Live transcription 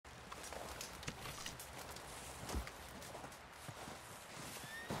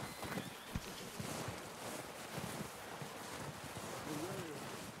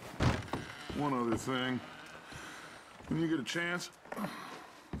One other thing. When you get a chance,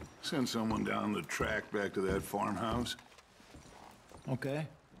 send someone down the track back to that farmhouse. Okay.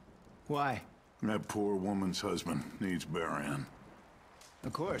 Why? That poor woman's husband needs burying.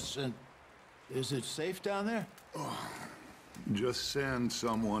 Of course. And is it safe down there? Just send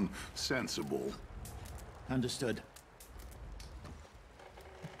someone sensible. Understood.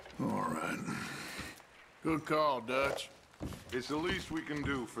 All right. Good call, Dutch. It's the least we can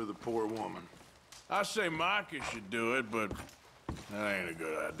do for the poor woman. I say Micah should do it, but that ain't a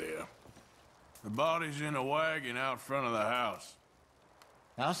good idea. The body's in a wagon out front of the house.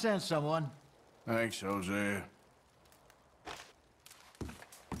 I'll send someone. Thanks, Hosea.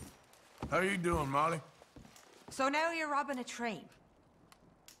 How you doing, Molly? So now you're robbing a train.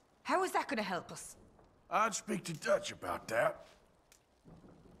 How is that gonna help us? I'd speak to Dutch about that.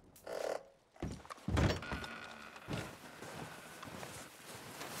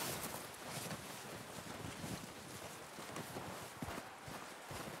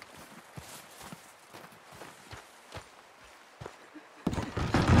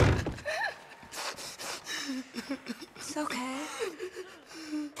 It's okay.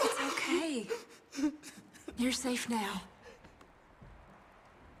 It's okay. You're safe now.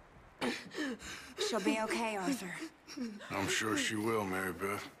 She'll be okay, Arthur. I'm sure she will, Mary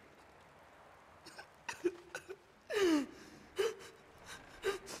Beth.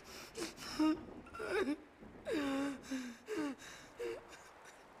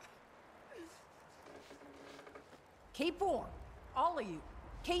 Keep warm. All of you.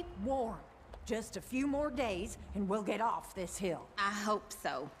 Keep warm. Just a few more days, and we'll get off this hill. I hope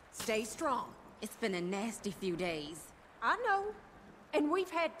so. Stay strong. It's been a nasty few days. I know. And we've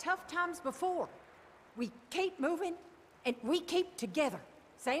had tough times before. We keep moving, and we keep together.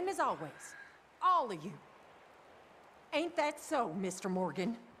 Same as always. All of you. Ain't that so, Mr. Morgan?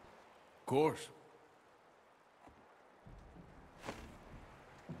 Of course.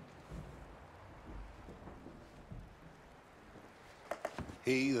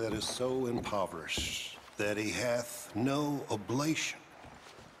 He that is so impoverished that he hath no oblation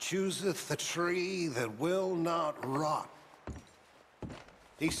chooseth the tree that will not rot.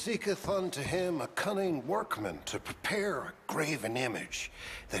 He seeketh unto him a cunning workman to prepare a graven image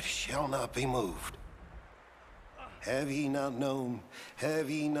that shall not be moved. Have ye not known?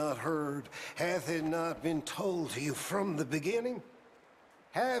 Have ye not heard? Hath it not been told to you from the beginning?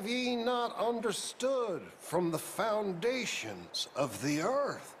 Have ye not understood from the foundations of the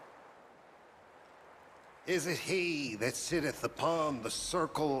earth? Is it he that sitteth upon the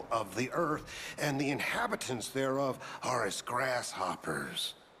circle of the earth, and the inhabitants thereof are as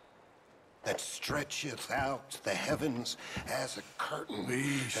grasshoppers, that stretcheth out the heavens as a curtain? We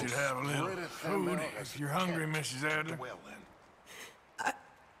should have a little food if you're hungry, Mrs. Adler. I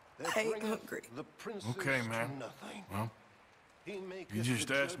ain't hungry. Okay, man. Well, you just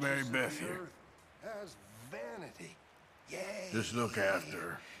ask Mary Beth here. As vanity. Yea, Just look after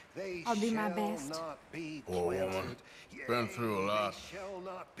her. they I'll do my shall best. not be Poor woman. planted. Been through a lot. They shall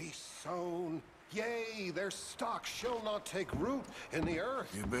not be sown. Yea, their stock shall not take root in the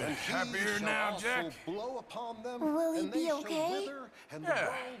earth. You been And he happier shall now, also Jack? blow upon them, Will he and be they shall okay? wither, and the Yeah,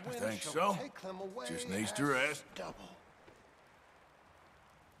 I whirlwind think shall so. take them away Just needs as to rest. Stubble.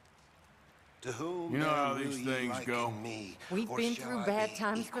 To whom You know then how will these ye things liken go. me, We've or been shall through I bad be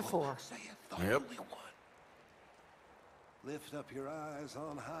times equal, before. saith the Yep. Holy One. Lift up your eyes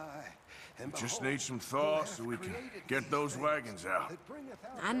on high, and Just behold, need some who thaw hath so we can created get these those things, wagons out. that bringeth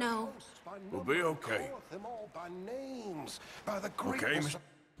out I their know. hosts by We'll number, be and okay. calleth them all by names, by the Okay, greatness Miss...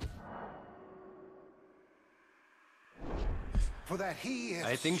 For that he is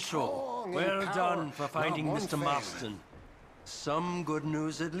I think so. strong in Well power, done for finding not one Mr. failing. Marston. Some good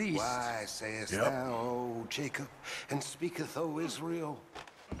news at least. Why sayest Yep. thou, O Jacob, and speaketh, O Israel?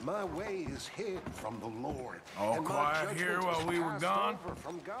 My way is hid from the Lord. All and my quiet judgment here is while we were passed gone? over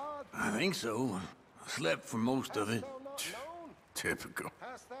from God. I think so. Slept for most of it. Hast thou not known? Typical.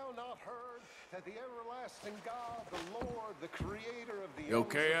 Hast thou not heard that the everlasting God, the Lord, the creator of the You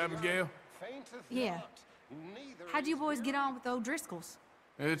okay, ends of the Abigail? earth, fainteth Yeah. not, neither How'd you is boys get weary? on with the O'Driscolls?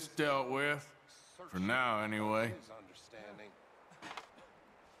 It's dealt with. For now, anyway. His understanding.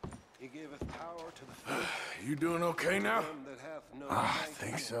 He giveth power to the faint. You doing okay now? Them that hath no I might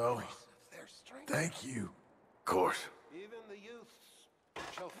think he so. increaseth their strength. Thank you. Of course. Even the youths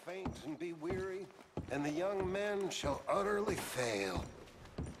shall faint and be weary, and the young men shall utterly fail.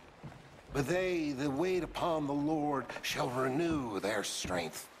 But they that wait upon the Lord shall renew their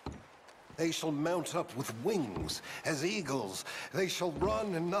strength. They shall mount up with wings as eagles. They shall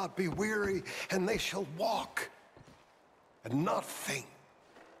run and not be weary, and they shall walk and not faint.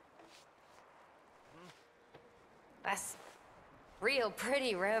 That's real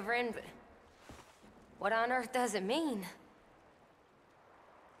pretty, Reverend, but what on earth does it mean?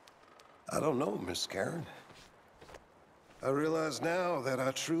 I don't know, Miss Karen. I realize now that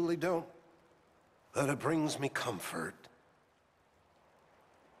I truly don't. But it brings me comfort.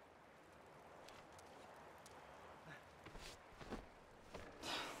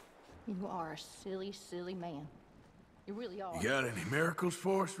 You are a silly, silly man. You really are. You got any miracles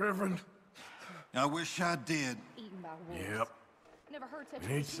for us, Reverend? I wish I did. Eaten by wolves. Yep. Never heard such We a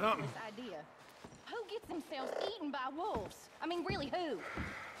need ridiculous something. idea. Who gets themselves eaten by wolves? I mean, really, who?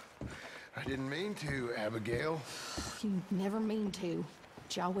 I didn't mean to, Abigail. You never mean to,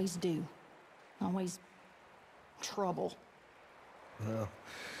 but you always do. Always trouble. Well,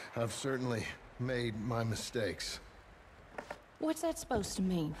 I've certainly made my mistakes. What's that supposed to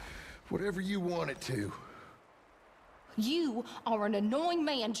mean? Whatever you want it to. You are an annoying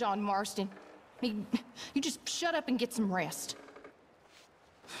man, John Marston. You just shut up and get some rest.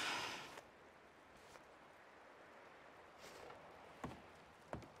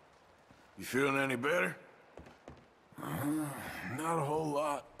 You feeling any better? Not a whole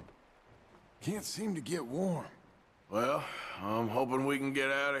lot. Can't seem to get warm. Well, I'm hoping we can get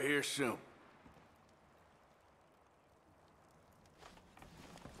out of here soon.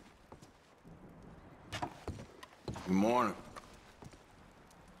 Good morning.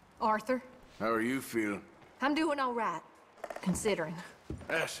 Arthur, How are you feeling? I'm doing all right, considering.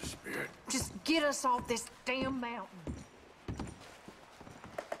 That's the spirit. Just get us off this damn mountain.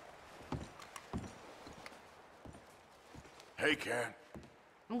 Hey, Karen.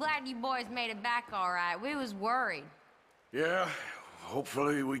 I'm glad you boys made it back all right. We was worried. Yeah,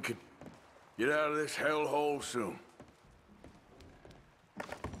 hopefully we could get out of this hellhole soon.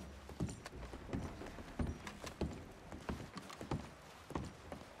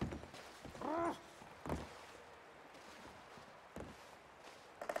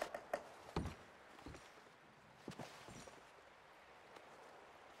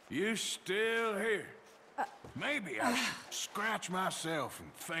 You still here? Maybe I should scratch myself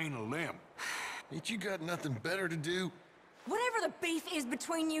and feign a limb. Ain't you got nothing better to do? Whatever the beef is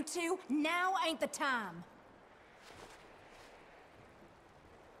between you two, now ain't the time.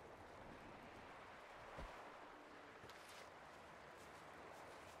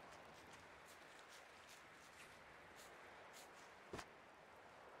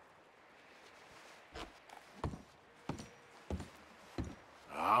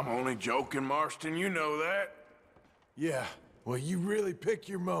 I'm only joking, Marston. You know that. Yeah, well, you really pick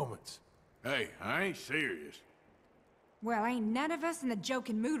your moments. Hey, I ain't serious. Well, ain't none of us in the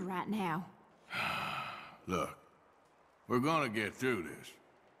joking mood right now. Look, we're gonna get through this.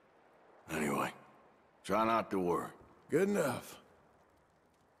 Anyway, try not to worry. Good enough.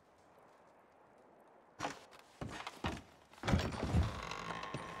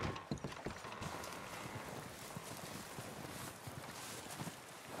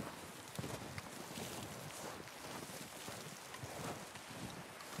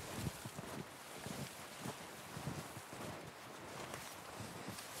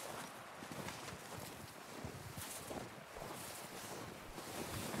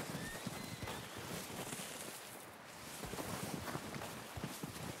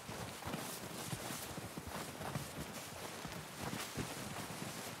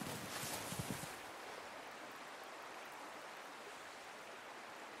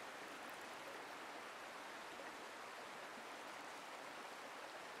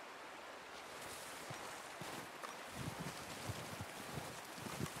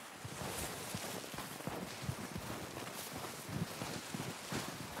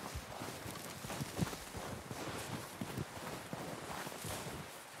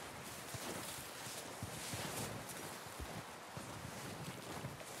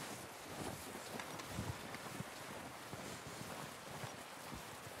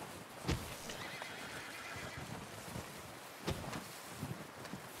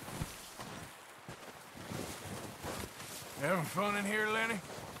 Having fun in here, Lenny?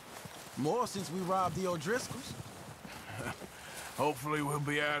 More since we robbed the O'Driscolls. Hopefully we'll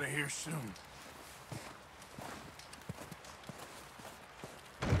be out of here soon.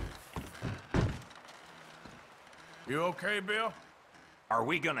 You okay, Bill? Are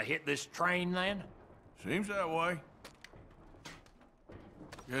we gonna hit this train then? Seems that way.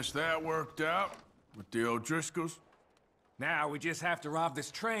 Guess that worked out with the O'Driscolls. Now we just have to rob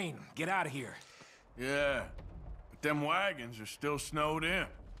this train, get out of here. Yeah, but them wagons are still snowed in.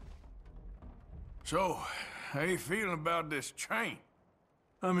 So, how you feeling about this train?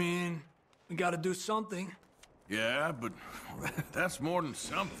 I mean, we gotta do something. Yeah, but that's more than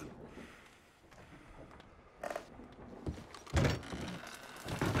something.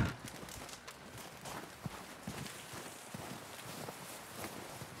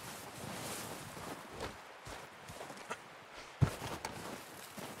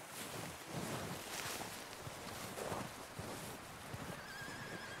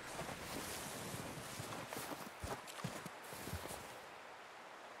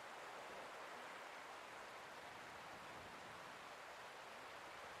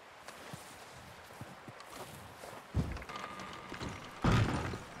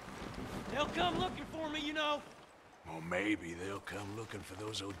 They'll come looking for me, you know. Or maybe they'll come looking for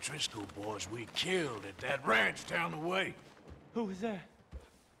those O'Driscoll boys we killed at that ranch down the way. Who was that?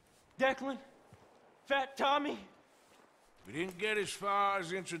 Declan? Fat Tommy? We didn't get as far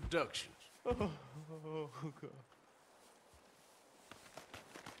as introductions. Oh, God.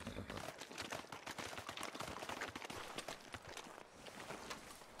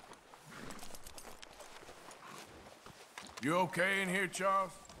 You okay in here,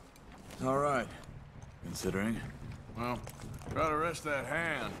 Charles? All right, considering. Well, try to rest that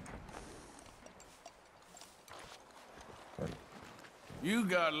hand. You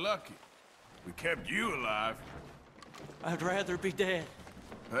got lucky. We kept you alive. I'd rather be dead.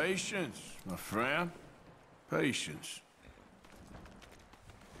 Patience, my friend. Patience.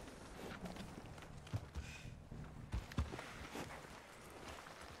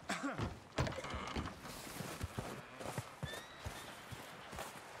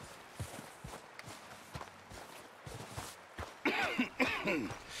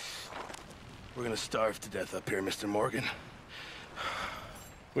 We're gonna starve to death up here, Mr. Morgan.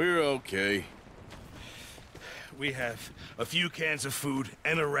 We're okay. We have a few cans of food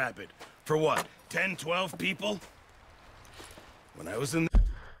and a rabbit. For what, 10, 12 people? When I was in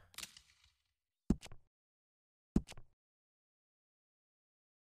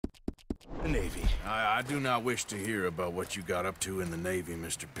the Navy. I do not wish to hear about what you got up to in the Navy,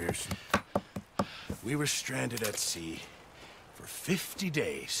 Mr. Pearson. We were stranded at sea for 50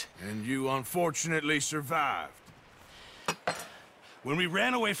 days. And you unfortunately survived. When we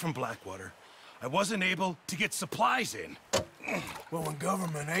ran away from Blackwater, I wasn't able to get supplies in. Well, when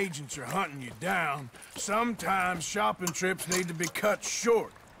government agents are hunting you down, sometimes shopping trips need to be cut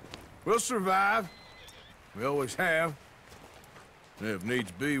short. We'll survive. We always have. And if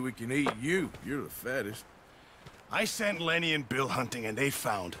needs be, we can eat you. You're the fattest. I sent Lenny and Bill hunting, and they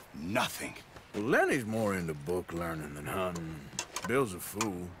found nothing. Well, Lenny's more into book learning than hunting. Bill's a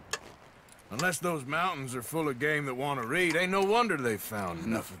fool. Unless those mountains are full of game that want to read, ain't no wonder they found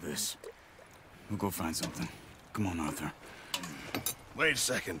Enough of this. We'll go find something. Come on, Arthur. Wait a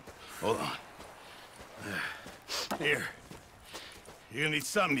second. Hold on. Here. You're gonna need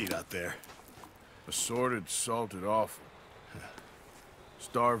something to eat out there. Assorted, salted offal.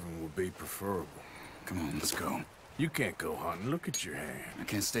 Starving will be preferable. Come on, let's go. You can't go hunting. Look at your hand. I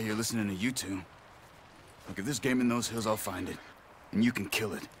can't stay here listening to you two. Look, if there's game in those hills, I'll find it. And you can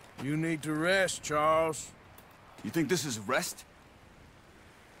kill it. You need to rest, Charles. You think this is rest?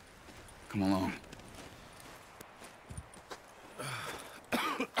 Come along.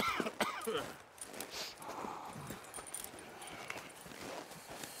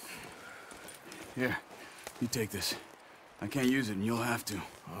 Here, you take this. I can't use it, and you'll have to.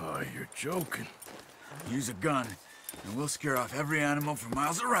 Oh, you're joking. Use a gun, and we'll scare off every animal for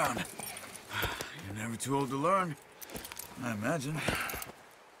miles around. You're never too old to learn, I imagine.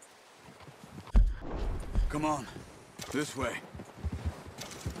 Come on, this way.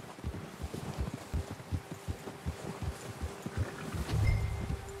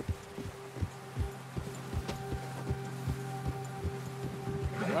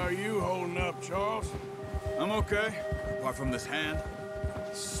 How are you holding up, Charles? I'm okay, apart from this hand.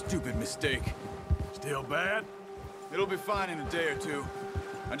 Stupid mistake. Still bad? It'll be fine in a day or two.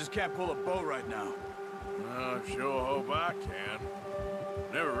 I just can't pull a bow right now. I sure hope I can.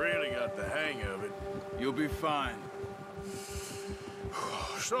 Never really got the hang of it. You'll be fine.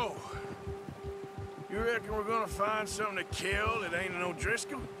 So, you reckon we're gonna find something to kill that ain't an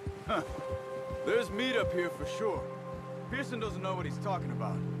O'Driscoll? Huh. There's meat up here for sure. Pearson doesn't know what he's talking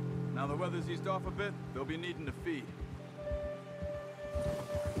about. Now the weather's eased off a bit, they'll be needing to feed.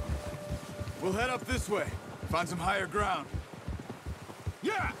 We'll head up this way. Find some higher ground.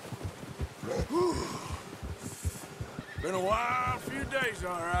 Yeah! Been a wild few days,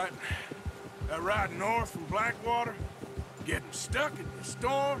 all right. That ride north from Blackwater, getting stuck in the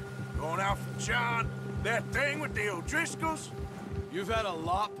storm, going out for John, that thing with the O'Driscolls. You've had a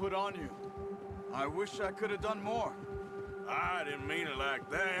lot put on you. I wish I could have done more. I didn't mean it like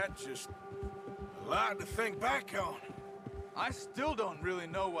that, just a lot to think back on. I still don't really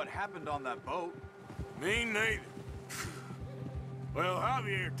know what happened on that boat. Me neither. Well,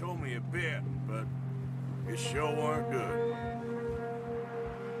 Javier told me a bit, but it sure weren't good.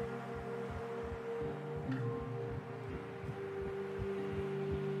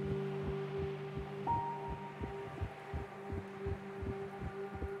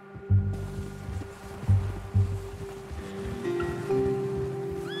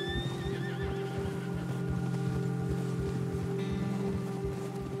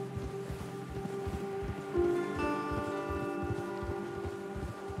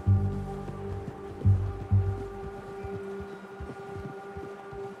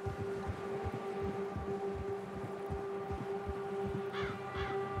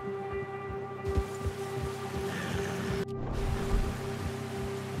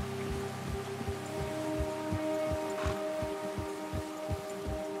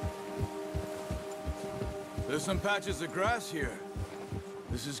 There's some patches of grass here.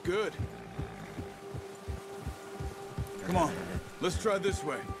 This is good. Come on, let's try this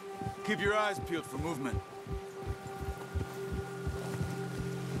way. Keep your eyes peeled for movement.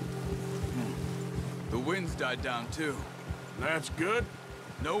 The wind's died down too. That's good.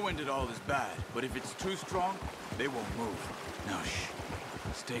 No wind at all is bad, but if it's too strong, they won't move. Now shh,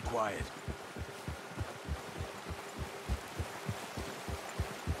 stay quiet.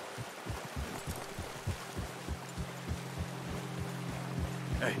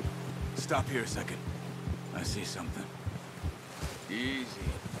 Hey, stop here a second. I see something. Easy.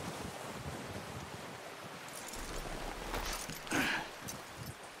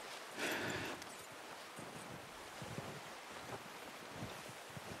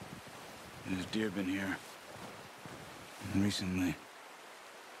 There's deer been here. Recently.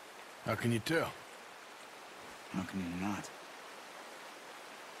 How can you tell? How can you not?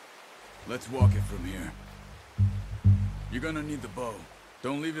 Let's walk it from here. You're gonna need the bow.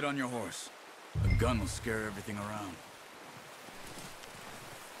 Don't leave it on your horse. A gun will scare everything around.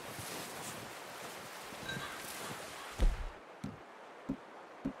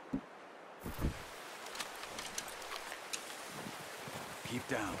 Keep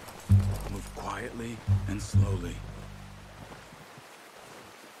down. Move quietly and slowly.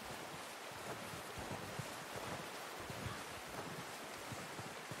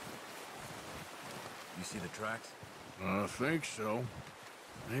 You see the tracks? I think so.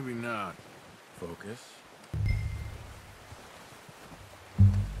 Maybe not. Focus.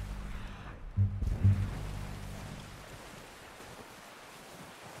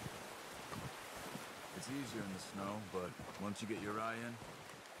 It's easier in the snow, but once you get your eye in,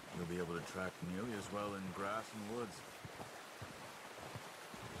 you'll be able to track nearly as well in grass and woods.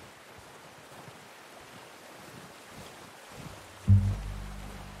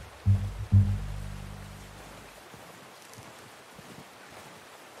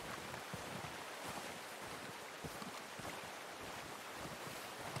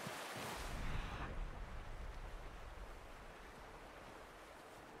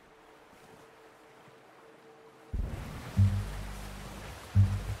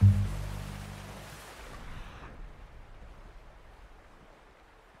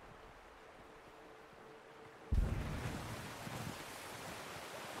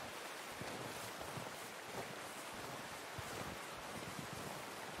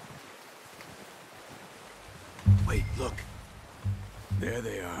 Wait, look. There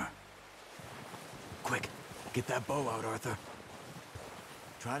they are. Quick, get that bow out, Arthur.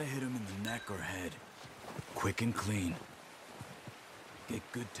 Try to hit him in the neck or head. Quick and clean. Get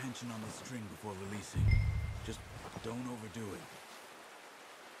good tension on the string before releasing. Just don't overdo it.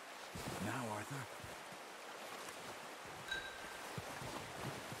 Now, Arthur.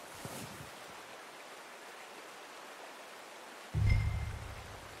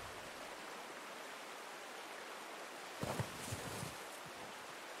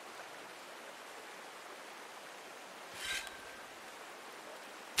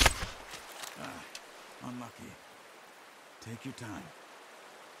 Unlucky. Take your time.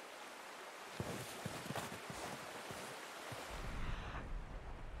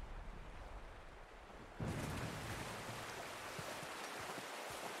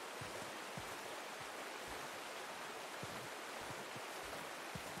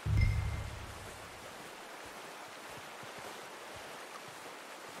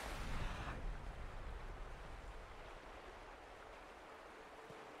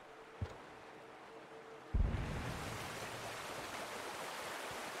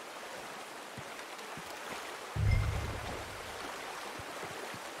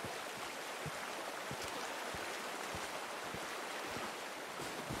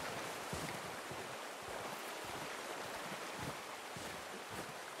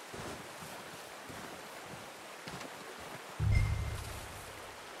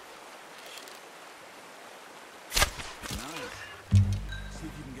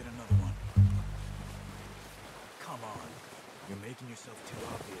 Making yourself too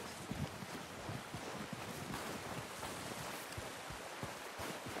obvious.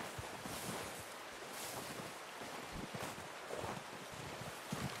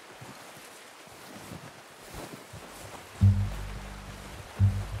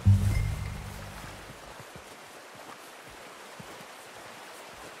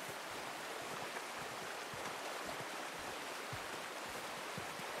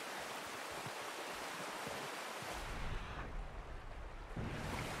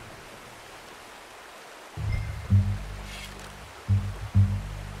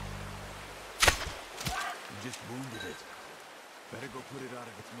 Wounded it. Better go put it out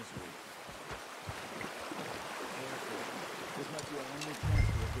of its misery. This might be our only chance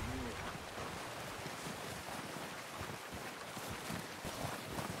for a good meal.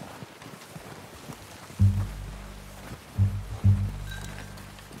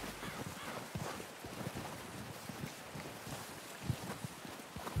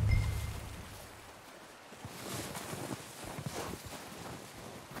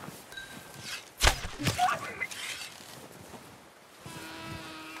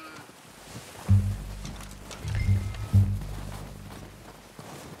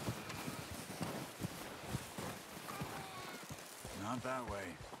 Not that way.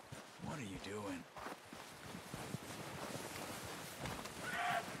 What are you doing?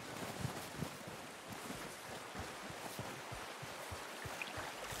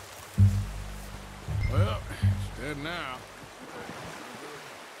 Well, it's dead now.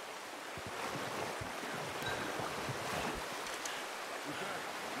 Okay,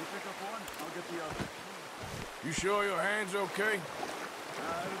 you pick up one, I'll get the other. You sure your hand's okay? It'll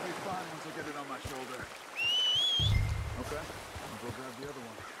be fine once I get it on my shoulder. Okay, I'll go grab the other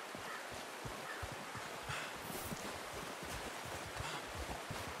one.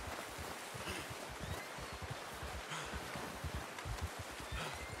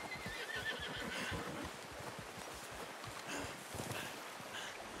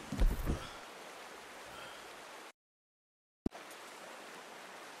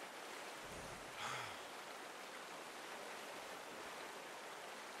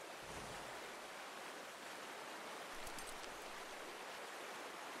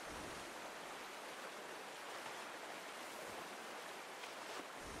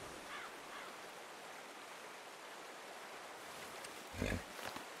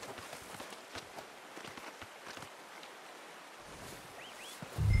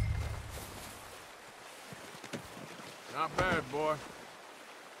 Not bad, boy.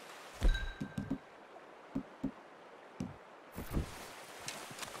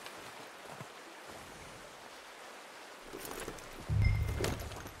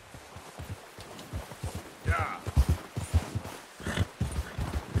 Yeah.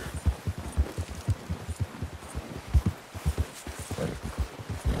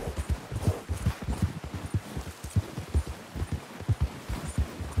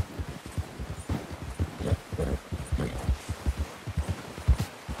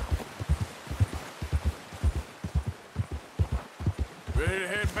 Ready to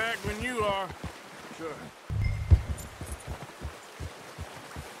head back when you are. Sure.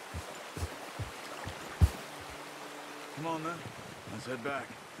 Come on, then. Let's head back.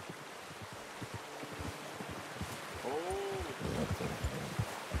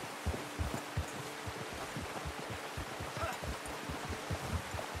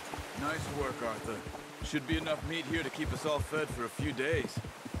 Nice work, Arthur. Should be enough meat here to keep us all fed for a few days.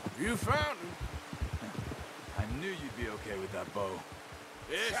 You found him. I knew you'd be okay with that bow.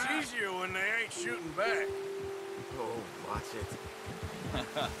 It's easier when they ain't shooting back. Oh, watch it.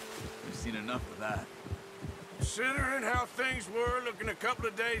 We've seen enough of that. Considering how things were looking a couple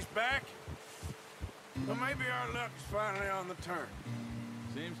of days back, well, maybe our luck's finally on the turn.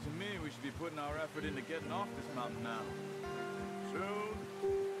 Seems to me we should be putting our effort into getting off this mountain now. Soon.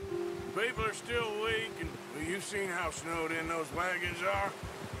 People are still weak, and well, you've seen how snowed in those wagons are.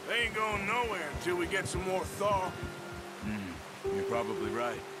 They ain't going nowhere until we get some more thaw. You're probably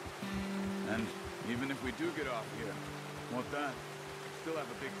right. And even if we do get off here, what then? Still have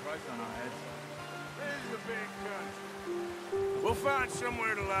a big price on our heads. There's the big country. We'll find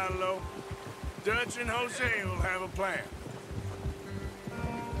somewhere to lie low. Dutch and Jose will have a plan.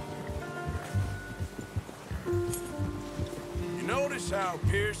 You notice how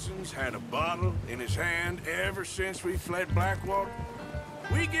Pearson's had a bottle in his hand ever since we fled Blackwater?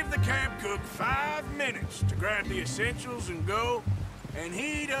 We give the camp cook 5 minutes to grab the essentials and go, and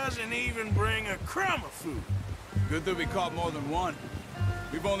he doesn't even bring a crumb of food. Good that we caught more than one.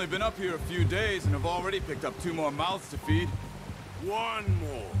 We've only been up here a few days and have already picked up 2 more mouths to feed. 1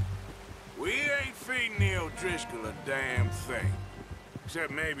 more. We ain't feeding the O'Driscoll a damn thing.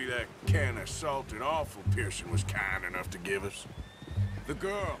 Except maybe that can of salted offal Pearson was kind enough to give us. The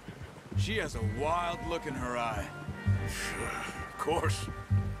girl. She has a wild look in her eye. Of course.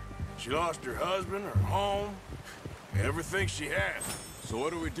 She lost her husband, her home, everything she had. So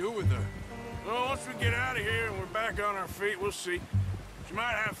what do we do with her? Well, once we get out of here and we're back on our feet, we'll see. She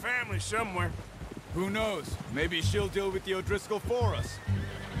might have family somewhere. Who knows? Maybe she'll deal with the O'Driscoll for us.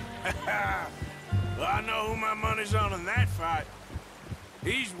 Well, I know who my money's on in that fight.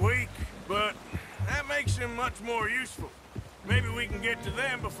 He's weak, but that makes him much more useful. Maybe we can get to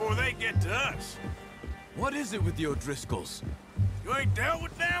them before they get to us. What is it with the O'Driscolls? You ain't dealt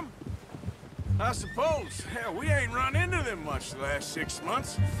with them? I suppose. Hell, we ain't run into them much the last 6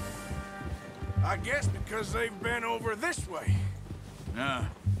 months. I guess because they've been over this way. Yeah.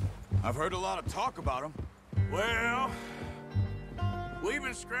 I've heard a lot of talk about them. Well, we've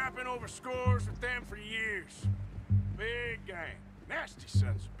been scrapping over scores with them for years. Big gang. Nasty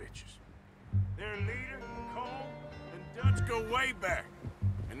sons of bitches. Their leader, Cole, and Dutch go way back.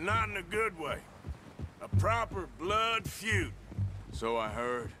 And not in a good way. A proper blood feud. So I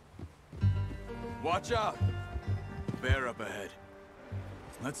heard. Watch out! Bear up ahead.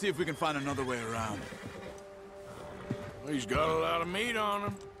 Let's see if we can find another way around. He's got a lot of meat on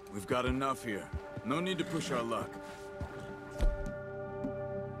him. We've got enough here. No need to push our luck.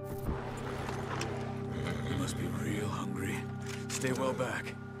 You must be real hungry. Stay well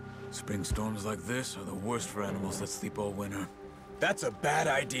back. Spring storms like this are the worst for animals that sleep all winter. That's a bad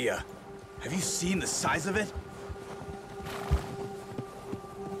idea. Have you seen the size of it?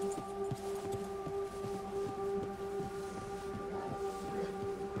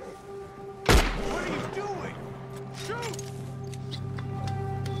 What are you doing? Shoot!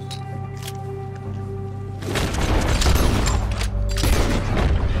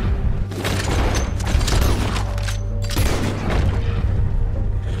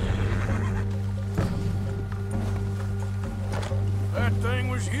 That thing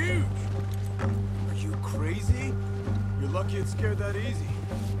was huge. Are you crazy? You're lucky it scared that easy.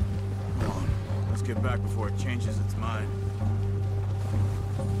 Come on, let's get back before it changes its mind.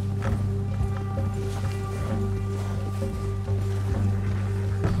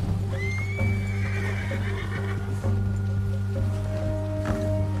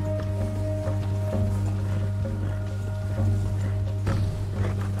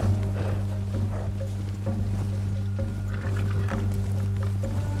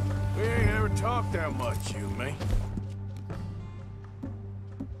 We ain't ever talked that much, you and me.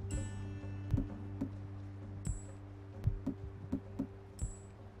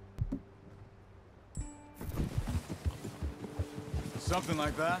 Something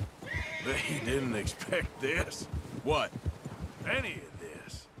like that? They didn't expect this. What? Any of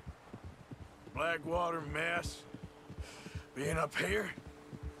this. Blackwater mess. Being up here.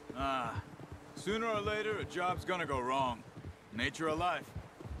 Sooner or later, a job's gonna go wrong. Nature of life.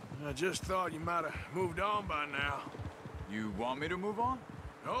 I just thought you might have moved on by now. You want me to move on?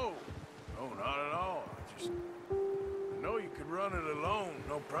 No. No, not at all. I know you could run it alone,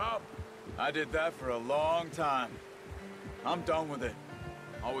 no problem. I did that for a long time. I'm done with it.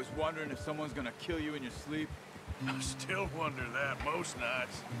 Always wondering if someone's gonna kill you in your sleep. I still wonder that most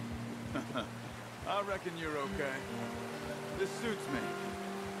nights. I reckon you're okay. This suits me.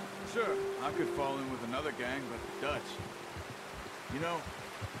 Sure, I could fall in with another gang, but Dutch... You know,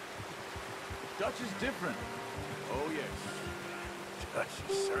 Dutch is different. Oh, yes. Dutch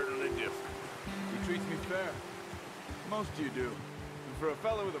is certainly different. He treats me fair. Most of you do. And for a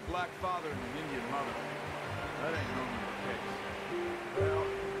fellow with a black father and an Indian mother, that ain't normally the case. Well,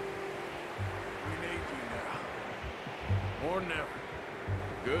 we need you now. More than ever.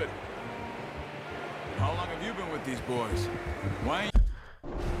 Good. How long have you been with these boys? Why ain't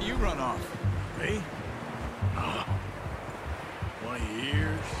you run off? Me? 20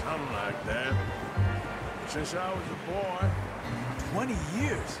 years, something like that. Since I was a boy. 20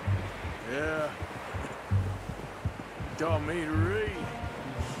 years? Yeah. He taught me to read.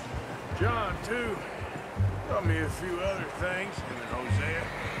 John, too. Taught me a few other things, him and Hosea.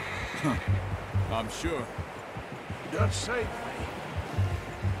 I'm sure. Dutch saved me.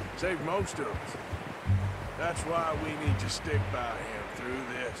 Saved most of us. That's why we need to stick by him through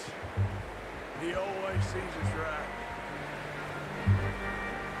this. He always sees us right.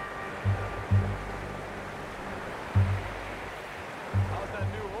 How's that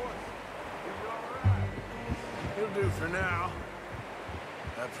new horse? He's all right. He'll do for now.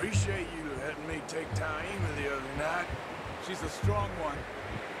 I appreciate you letting me take Taima the other night. She's a strong one.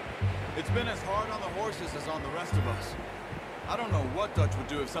 It's been as hard on the horses as on the rest of us. I don't know what Dutch would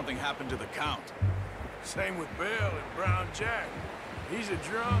do if something happened to the Count. Same with Bill and Brown Jack. He's a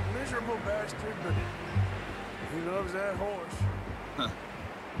drunk, miserable bastard, but he loves that horse.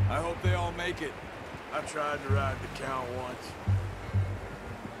 I hope they all make it. I tried to ride the Count once.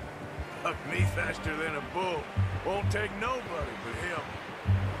 Bucked me faster than a bull. Won't take nobody but him.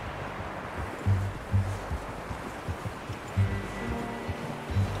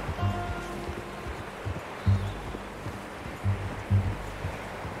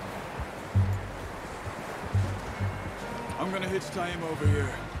 I'm gonna hitch Taima over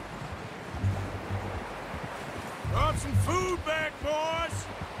here. Brought some food back, boys!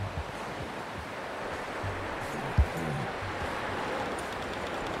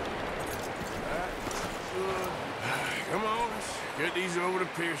 keys over to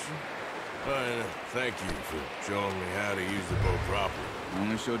Pearson. Thank you for showing me how to use the boat properly. I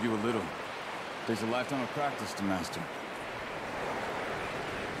only showed you a little. Takes a lifetime of practice to master.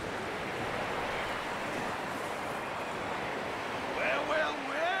 Well, well,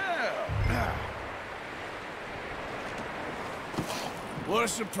 well. What a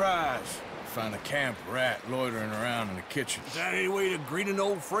surprise. Find a camp rat loitering around in the kitchen. Is that any way to greet an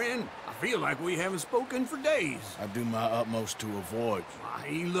old friend? I feel like we haven't spoken for days. I do my utmost to avoid you. Why,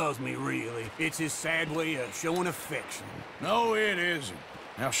 he loves me, really. It's his sad way of showing affection. No, it isn't.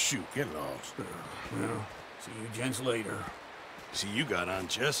 Now shoot, get lost. Well, see you gents later. See, you got on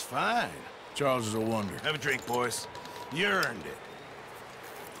just fine. Charles is a wonder. Have a drink, boys. You earned it.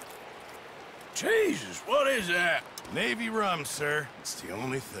 Jesus, what is that? Navy rum, sir. It's the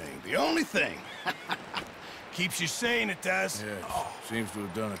only thing. The only thing. Keeps you sane, it does. Yeah, seems to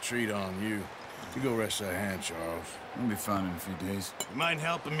have done a treat on you. You go rest that hand, Charles. We'll be fine in a few days. You mind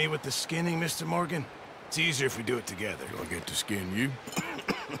helping me with the skinning, Mr. Morgan? It's easier if we do it together. Do I get to skin you?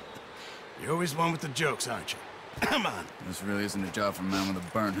 You're always one with the jokes, aren't you? Come on. This really isn't a job for a man with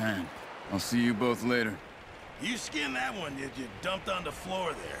a burnt hand. I'll see you both later. You skinned that one, did you? Dumped on the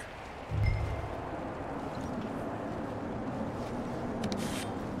floor there.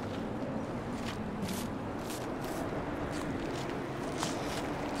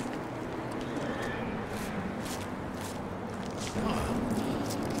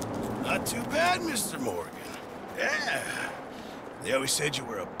 Not too bad, Mr. Morgan. Yeah. They always said you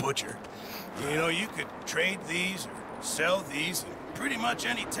were a butcher. You know, you could trade these or sell these in pretty much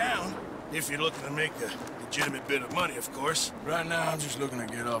any town. If you're looking to make a legitimate bit of money, of course. Right now, I'm just looking to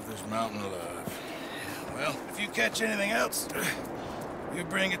get off this mountain alive. Well, if you catch anything else, you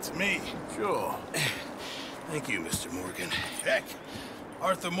bring it to me. Sure. Thank you, Mr. Morgan. Heck,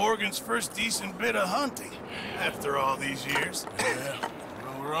 Arthur Morgan's first decent bit of hunting after all these years. Yeah.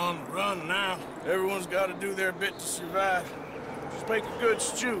 Well, we're on the run now. Everyone's got to do their bit to survive. Just make a good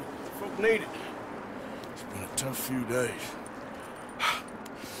stew. Folk need it. It's been a tough few days.